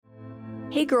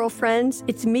Hey girlfriends,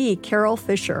 it's me, Carol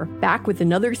Fisher, back with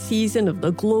another season of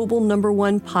the global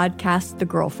 #1 podcast, The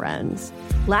Girlfriends.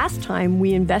 Last time,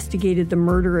 we investigated the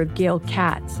murder of Gail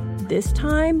Katz. This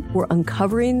time, we're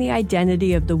uncovering the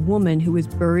identity of the woman who was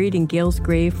buried in Gail's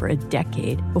grave for a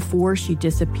decade before she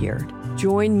disappeared.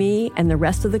 Join me and the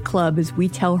rest of the club as we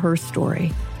tell her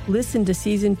story. Listen to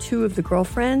Season 2 of The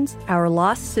Girlfriends, Our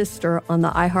Lost Sister on the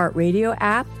iHeartRadio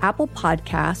app, Apple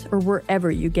Podcasts, or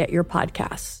wherever you get your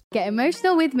podcasts. Get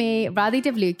emotional with me, Radhi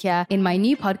Devlukia, in my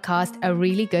new podcast, A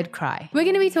Really Good Cry. We're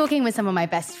going to be talking with some of my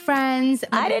best friends.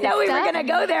 I didn't know we were going to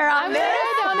go there on this.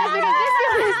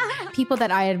 People that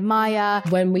I admire.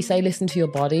 When we say listen to your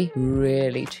body,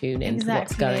 really tune into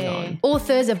what's going on.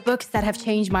 Authors of books that have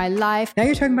changed my life. Now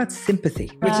you're talking about sympathy,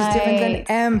 which is different than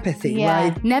empathy,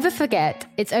 right? Never forget,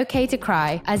 it's okay to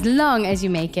cry as long as you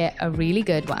make it a really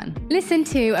good one. Listen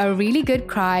to A Really Good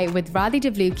Cry with Radhi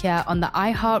Devlukia on the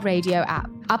iHeartRadio app,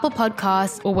 Apple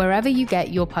Podcasts, or wherever you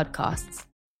get your podcasts.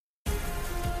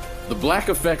 The Black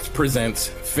Effect presents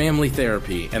Family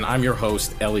Therapy, and I'm your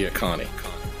host, Elliot Connie.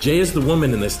 Jay is the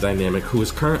woman in this dynamic who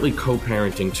is currently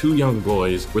co-parenting 2 young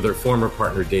boys with her former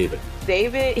partner, David.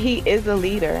 David, he is a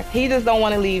leader. He just don't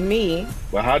want to leave me.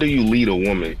 But how do you lead a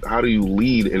woman? How do you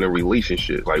lead in a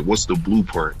relationship? Like, what's the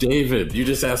blueprint? David, you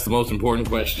just asked the most important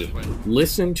question.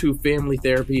 Listen to Family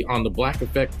Therapy on the Black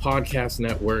Effect Podcast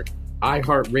Network,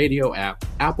 iHeartRadio app,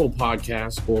 Apple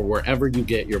Podcasts, or wherever you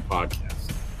get your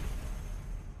podcasts.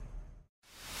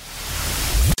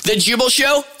 The Jubal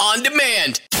Show on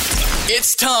demand.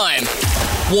 It's time.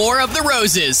 War of the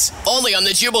Roses, only on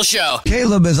The Jubal Show.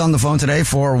 Caleb is on the phone today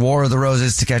for War of the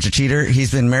Roses to catch a cheater.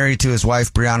 He's been married to his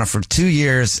wife, Brianna, for 2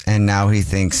 years, and now he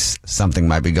thinks something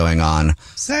might be going on.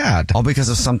 Sad. All because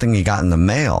of something he got in the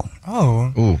mail.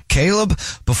 Oh. Ooh. Caleb,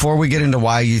 before we get into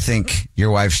why you think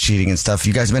your wife's cheating and stuff,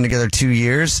 you guys have been together 2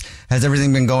 years. Has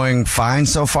everything been going fine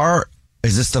so far?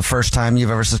 Is this the first time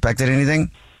you've ever suspected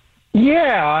anything?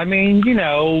 Yeah, I mean, you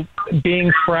know,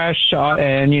 being fresh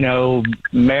and, you know,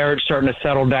 marriage starting to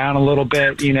settle down a little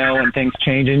bit, you know, and things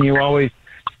changing, you always,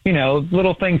 you know,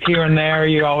 little things here and there,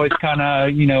 you always kind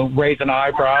of, you know, raise an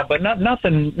eyebrow, but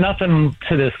nothing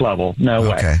to this level. No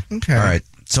way. Okay. All right.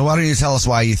 So why don't you tell us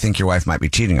why you think your wife might be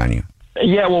cheating on you?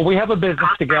 Yeah, well, we have a business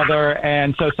together,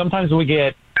 and so sometimes we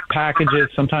get packages.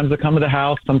 Sometimes they'll come to the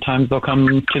house. Sometimes they'll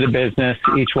come to the business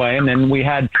each way. And then we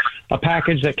had a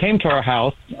package that came to our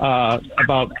house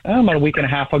about a week and a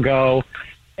half ago,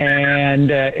 and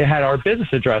it had our business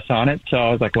address on it. So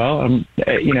I was like, well,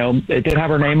 you know, it did have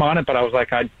her name on it, but I was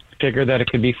like, I figured that it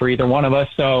could be for either one of us.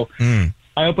 So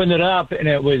I opened it up, and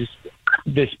it was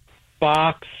this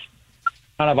box,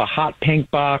 kind of a hot pink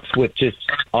box with just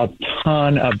a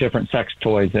ton of different sex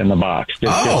toys in the box.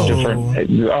 Just different.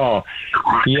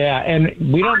 Yeah.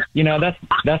 And we don't, you know,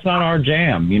 that's not our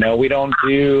jam. You know, we don't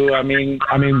do, I mean,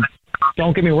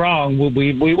 don't get me wrong. We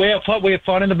have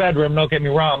fun in the bedroom. Don't get me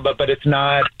wrong, but it's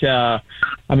not, I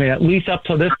mean, at least up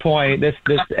to this point, this,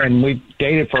 and we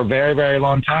dated for a very, very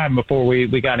long time before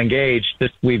we got engaged.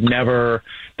 That's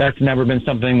never been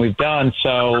something we've done.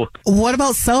 So what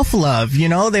about self-love? You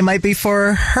know, they might be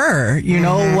for her, you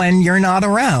know, when you're not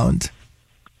around.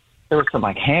 There were some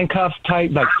like handcuffs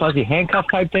type, like fuzzy handcuff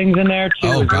type things in there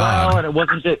too well. And it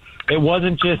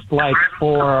wasn't just like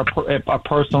for a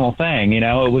personal thing, you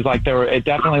know, it was like it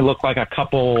definitely looked like a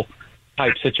couple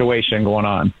type situation going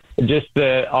on. Just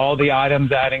all the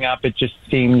items adding up, it just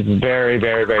seems very,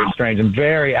 very, very strange and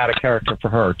very out of character for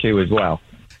her too as well.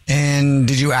 And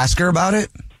did you ask her about it?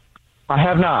 I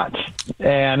have not.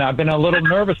 And I've been a little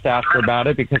nervous to ask her about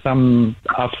it because I'm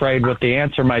afraid what the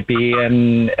answer might be.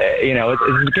 And, you know,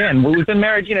 again, we've been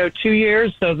married, you know, 2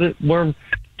 years, so that we're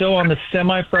still on the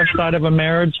semi-fresh side of a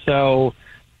marriage. So,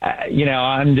 you know,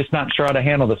 I'm just not sure how to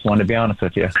handle this one, to be honest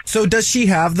with you. So does she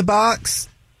have the box?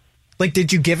 Like,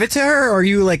 did you give it to her, or are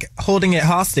you, like, holding it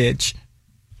hostage?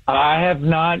 I have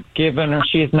not given her.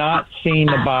 She has not seen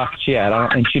the box yet,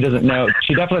 and she doesn't know.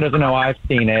 She definitely doesn't know I've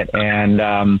seen it.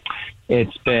 And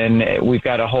we've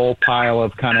got a whole pile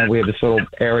of we have this little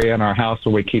area in our house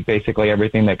where we keep basically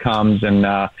everything that comes,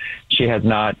 and she has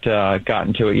not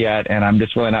gotten to it yet. And I'm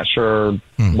just really not sure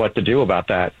what to do about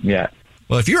that yet.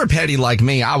 Well, if you're a petty like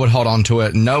me, I would hold on to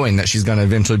it knowing that she's going to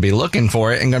eventually be looking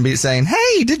for it and going to be saying,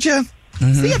 hey, did you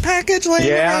see a package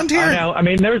laying around here? I know. I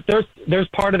mean, there's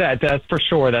part of that. That's for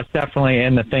sure. That's definitely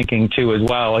in the thinking too as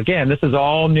well. Again, this is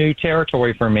all new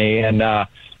territory for me, and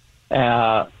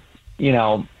you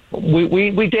know,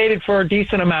 we dated for a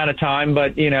decent amount of time,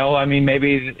 but you know, I mean,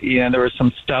 maybe there was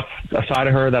some stuff aside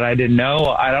of her that I didn't know.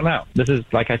 I don't know. This is,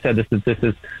 like I said, this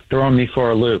is throwing me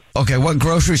for a loop. Okay, what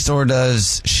grocery store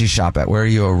does she shop at? Where are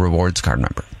you a rewards card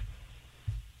member?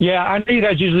 Yeah, I know you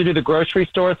guys usually do the grocery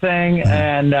store thing,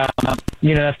 and,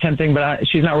 that's tempting, but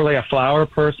she's not really a flower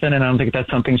person, and I don't think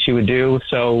that's something she would do.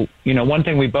 So, one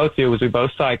thing we both do is we both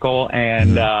cycle,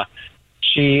 and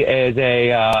she is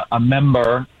a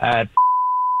member at...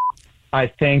 I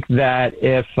think that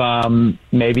if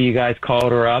maybe you guys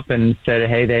called her up and said,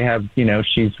 hey, they have,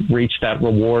 she's reached that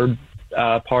reward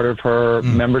part of her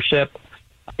membership,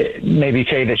 maybe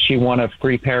say that she won a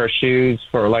free pair of shoes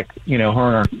for her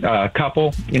and her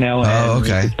couple, and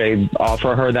okay. you could say,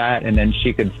 offer her that, and then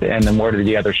she could, and then where do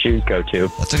the other shoes go to?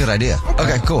 That's a good idea.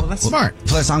 Okay, cool. Well, that's smart.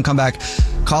 Play a song, come back,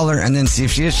 call her, and then see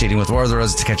if she is cheating with War of the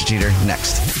Roses to Catch a Cheater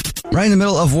next. Right in the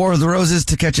middle of War of the Roses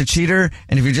to Catch a Cheater.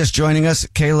 And if you're just joining us,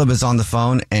 Caleb is on the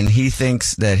phone and he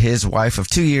thinks that his wife of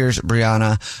 2 years,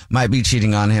 Brianna, might be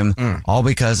cheating on him all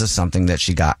because of something that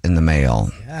she got in the mail.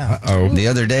 Yeah. Uh-oh. The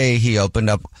other day, he opened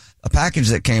up a package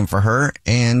that came for her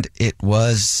and it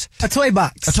was a toy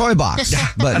box. A toy box.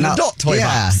 But an not, adult toy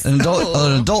box. An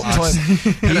adult toy.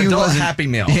 An adult Happy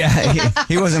Meal. Yeah.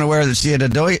 He wasn't aware that she had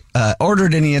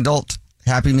ordered any adult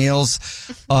Happy Meals,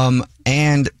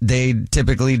 and they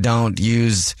typically don't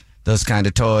use those kind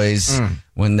of toys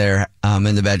when they're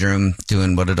in the bedroom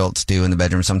doing what adults do in the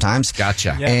bedroom sometimes.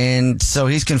 Gotcha. Yeah. And so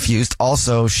he's confused.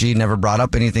 Also, she never brought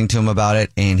up anything to him about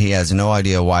it, and he has no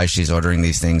idea why she's ordering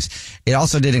these things. It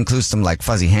also did include some like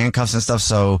fuzzy handcuffs and stuff,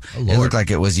 so it looked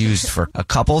like it was used for a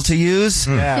couple to use.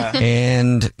 Yeah.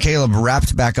 And Caleb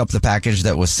wrapped back up the package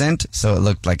that was sent, so it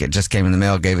looked like it just came in the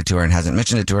mail, gave it to her, and hasn't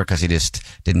mentioned it to her because he just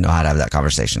didn't know how to have that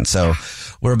conversation. So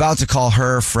we're about to call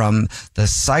her from the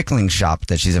cycling shop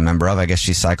that she's a member of. I guess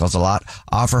she cycles a lot.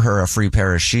 Offer her a free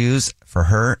pair of shoes for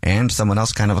her and someone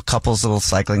else, kind of a couple's little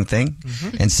cycling thing,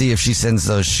 and see if she sends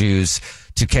those shoes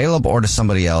to Caleb or to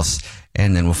somebody else,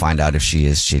 and then we'll find out if she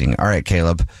is cheating. All right,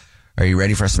 Caleb, are you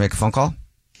ready for us to make a phone call?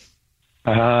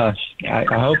 I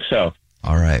hope so.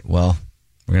 All right, well,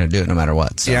 we're going to do it no matter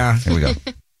what. So yeah. Here we go.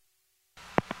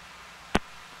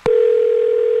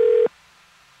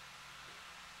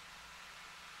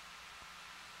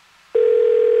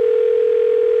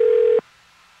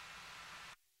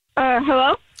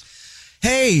 Hello?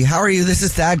 Hey, how are you? This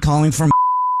is Thad calling from...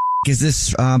 Is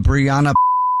this Brianna?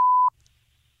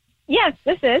 Yes,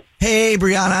 this is. Hey,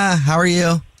 Brianna, how are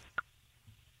you?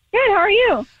 Good, how are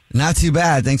you? Not too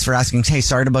bad. Thanks for asking. Hey,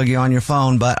 sorry to bug you on your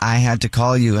phone, but I had to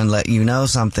call you and let you know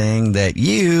something, that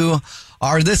you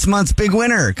are this month's big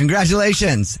winner.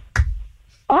 Congratulations.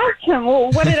 Awesome.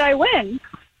 Well, what did I win?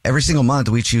 Every single month,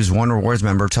 we choose one rewards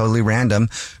member, totally random,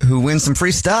 who wins some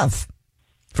free stuff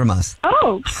from us.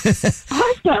 Oh,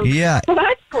 awesome. Yeah. Well,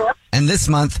 that's cool. And this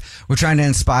month, we're trying to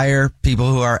inspire people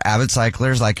who are avid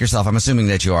cyclers like yourself. I'm assuming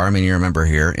that you are. I mean, you're a member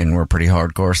here, and we're a pretty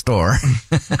hardcore store.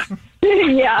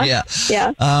 Yeah.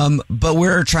 But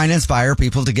we're trying to inspire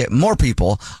people to get more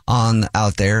people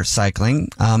out there cycling.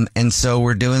 And so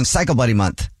we're doing Cycle Buddy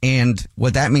Month. And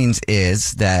what that means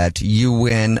is that you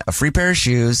win a free pair of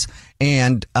shoes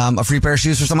and a free pair of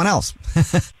shoes for someone else.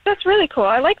 That's really cool.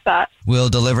 I like that. We'll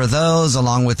deliver those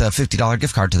along with a $50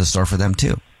 gift card to the store for them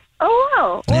too. Oh,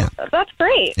 wow. Well, that's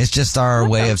great. It's just our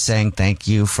way of saying thank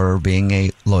you for being a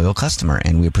loyal customer,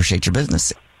 and we appreciate your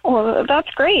business. Well,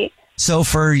 that's great. So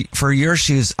for your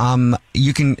shoes,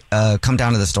 you can come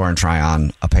down to the store and try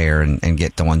on a pair and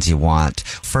get the ones you want.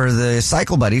 For the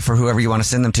Cycle Buddy, for whoever you want to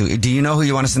send them to, do you know who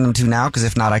you want to send them to now? Because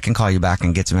if not, I can call you back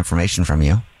and get some information from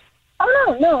you.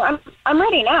 Oh, no, I'm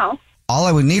ready now. All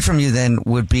I would need from you then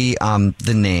would be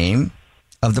the name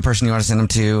of the person you want to send them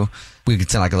to. We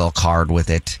could send like a little card with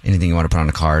it, anything you want to put on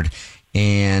a card,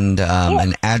 and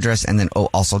an address, and then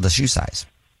also the shoe size.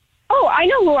 Oh, I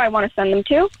know who I want to send them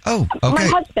to. Oh, okay. My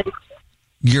husband.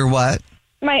 Your what?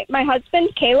 My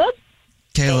husband, Caleb.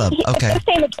 Caleb, okay. It's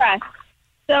the same address,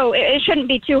 so it shouldn't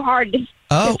be too hard to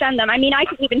send them. I mean, I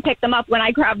can even pick them up when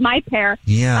I grab my pair.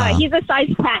 Yeah. He's a size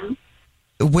 10.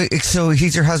 Wait, so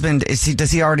he's your husband.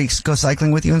 Does he already go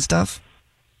cycling with you and stuff?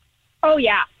 Oh,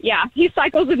 yeah. He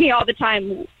cycles with me all the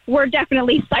time. We're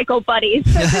definitely cycle buddies.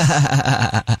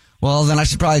 Well, then I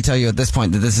should probably tell you at this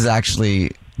point that this is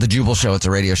actually the Jubal Show. It's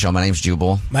a radio show. My name's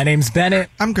Jubal. My name's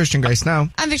Bennett. I'm Christian Gray Snow.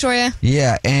 I'm Victoria.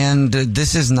 Yeah, and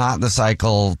this is not the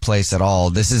cycle place at all.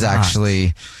 This is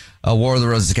actually a War of the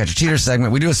Roses to Catch a Cheater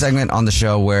segment. We do a segment on the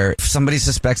show where if somebody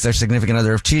suspects their significant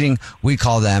other of cheating, we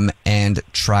call them and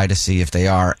try to see if they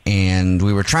are. And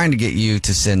we were trying to get you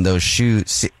to send those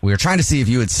shoes. We were trying to see if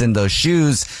you would send those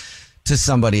shoes to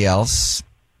somebody else,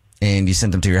 and you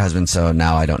sent them to your husband. So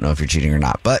now I don't know if you're cheating or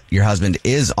not. But your husband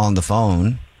is on the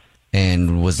phone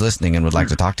and was listening and would like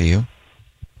to talk to you.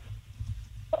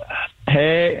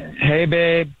 Hey,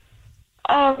 babe.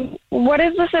 What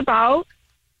is this about?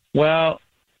 Well,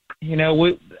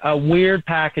 a weird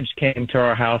package came to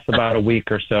our house about a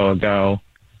week or so ago.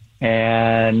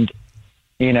 And,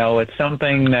 it's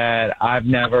something that I've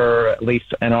never, at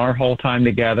least in our whole time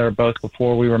together, both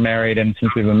before we were married and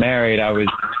since we've been married,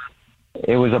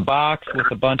 it was a box with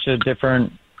a bunch of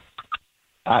different,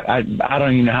 I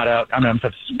don't even know how to, I'm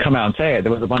supposed to come out and say it.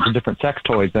 There was a bunch of different sex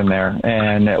toys in there,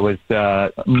 and it was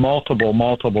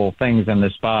multiple things in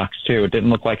this box too. It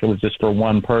didn't look like it was just for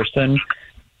one person.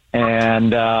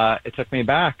 And it took me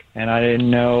back, and I didn't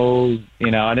know,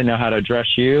 I didn't know how to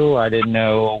address you. I didn't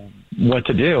know what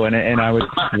to do, and I was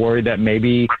worried that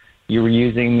maybe you were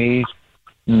using these,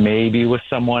 maybe with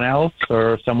someone else,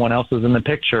 or someone else was in the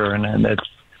picture, and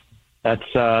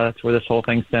that's where this whole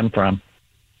thing stemmed from.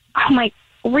 Oh my,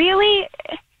 really,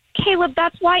 Caleb?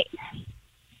 That's why.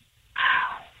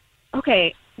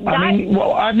 Okay.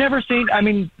 I've never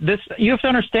seen. This. You have to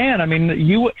understand.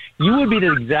 You would be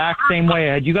the exact same way.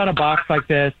 Had you got a box like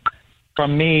this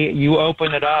from me, you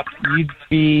open it up, you'd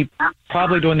be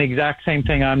probably doing the exact same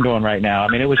thing I'm doing right now.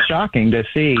 It was shocking to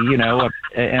see, in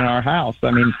our house.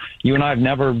 You and I have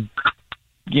never,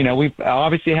 we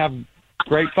obviously have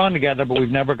great fun together, but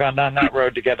we've never gone down that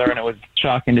road together, and it was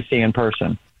shocking to see in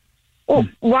person. Well,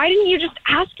 why didn't you just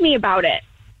ask me about it?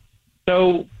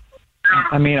 So,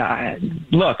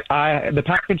 the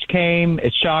package came,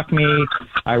 it shocked me,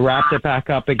 I wrapped it back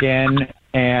up again,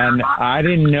 and I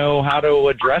didn't know how to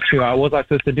address you. What was I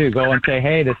supposed to do? Go and say,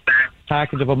 hey, this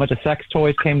package of a bunch of sex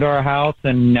toys came to our house,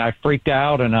 and I freaked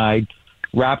out, and I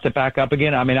wrapped it back up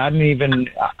again. I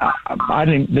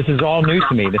didn't, this is all new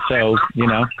to me, so,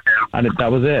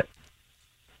 that was it.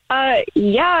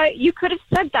 Yeah, you could have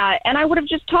said that, and I would have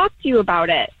just talked to you about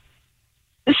it.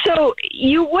 So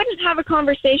you wouldn't have a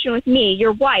conversation with me,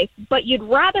 your wife, but you'd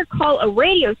rather call a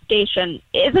radio station.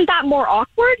 Isn't that more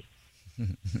awkward?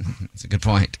 That's a good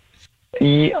point.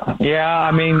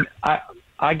 Yeah,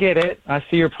 I get it. I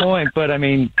see your point, but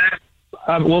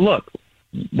well, look,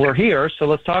 we're here, so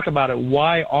let's talk about it.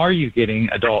 Why are you getting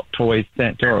adult toys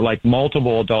sent to, or like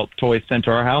multiple adult toys sent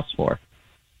to our house for?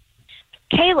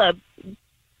 Caleb,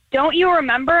 don't you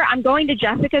remember I'm going to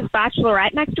Jessica's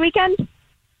bachelorette next weekend?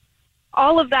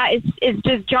 All of that is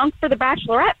just junk for the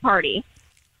bachelorette party.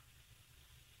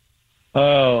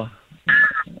 Oh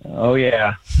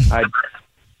yeah.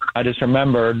 I just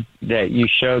remembered that you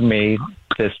showed me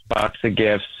this box of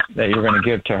gifts that you were going to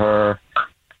give to her,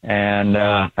 and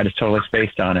I just totally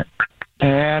spaced on it.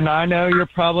 And I know you're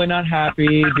probably not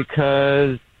happy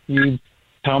because you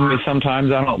tell me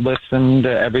sometimes I don't listen to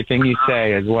everything you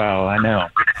say as well. I know.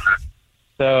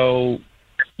 So,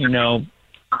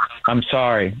 I'm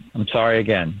sorry. I'm sorry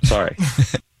again. Sorry.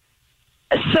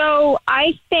 So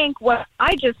I think what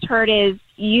I just heard is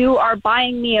you are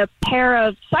buying me a pair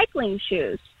of cycling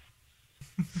shoes.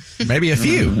 Maybe a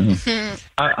few.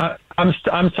 I'm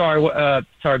sorry.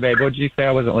 Sorry, babe. What did you say?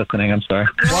 I wasn't listening. I'm sorry.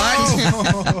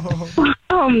 What?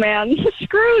 Oh, man.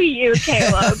 Screw you,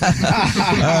 Caleb. All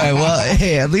right. Well,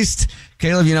 hey, at least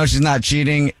Caleb, she's not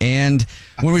cheating. And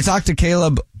when we talked to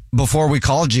Caleb before we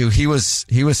called you, he was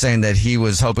saying that he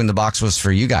was hoping the box was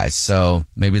for you guys. So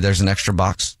maybe there's an extra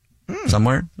box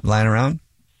somewhere lying around.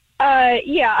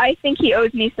 Yeah, I think he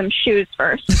owes me some shoes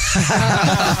first.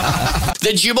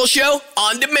 The Jubal Show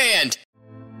on demand.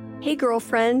 Hey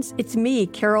girlfriends, it's me,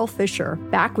 Carol Fisher,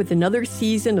 back with another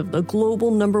season of the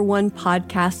global #1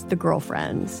 podcast, The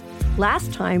Girlfriends.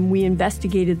 Last time, we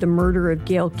investigated the murder of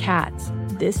Gail Katz.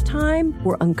 This time,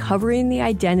 we're uncovering the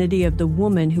identity of the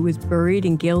woman who was buried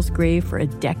in Gail's grave for a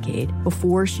decade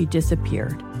before she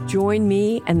disappeared. Join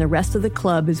me and the rest of the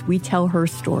club as we tell her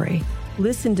story.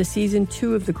 Listen to Season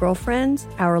 2 of The Girlfriends,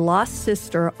 Our Lost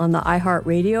Sister on the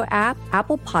iHeartRadio app,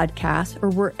 Apple Podcasts, or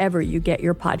wherever you get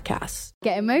your podcasts.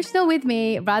 Get emotional with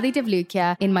me, Radhi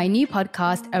Devlukia, in my new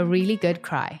podcast, A Really Good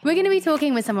Cry. We're going to be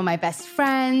talking with some of my best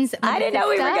friends. I didn't know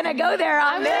we were going to go there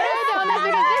on this.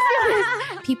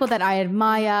 People that I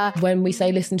admire. When we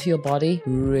say listen to your body,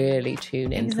 really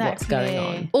tune into what's going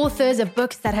on. Authors of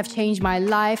books that have changed my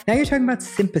life. Now you're talking about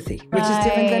sympathy, which is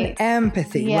different than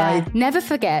empathy, right? Never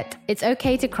forget, it's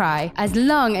okay to cry as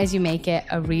long as you make it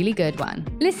a really good one.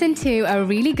 Listen to A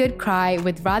Really Good Cry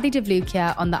with Radhi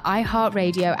Devlukia on the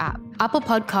iHeartRadio app, Apple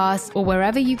Podcasts, or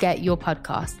wherever you get your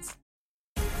podcasts.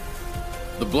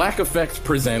 The Black Effect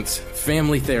presents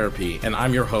Family Therapy, and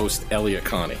I'm your host, Elliot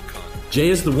Connie. Jay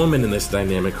is the woman in this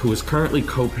dynamic who is currently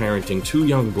co-parenting 2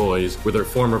 young boys with her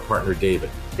former partner, David.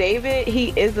 David,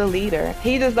 he is a leader.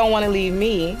 He just don't want to leave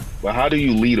me. But how do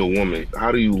you lead a woman?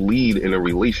 How do you lead in a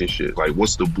relationship? Like,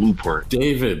 what's the blueprint?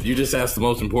 David, you just asked the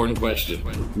most important question.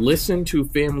 Listen to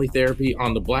Family Therapy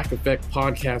on the Black Effect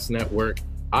Podcast Network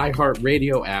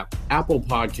iHeartRadio app, Apple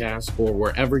Podcasts, or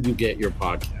wherever you get your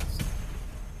podcasts.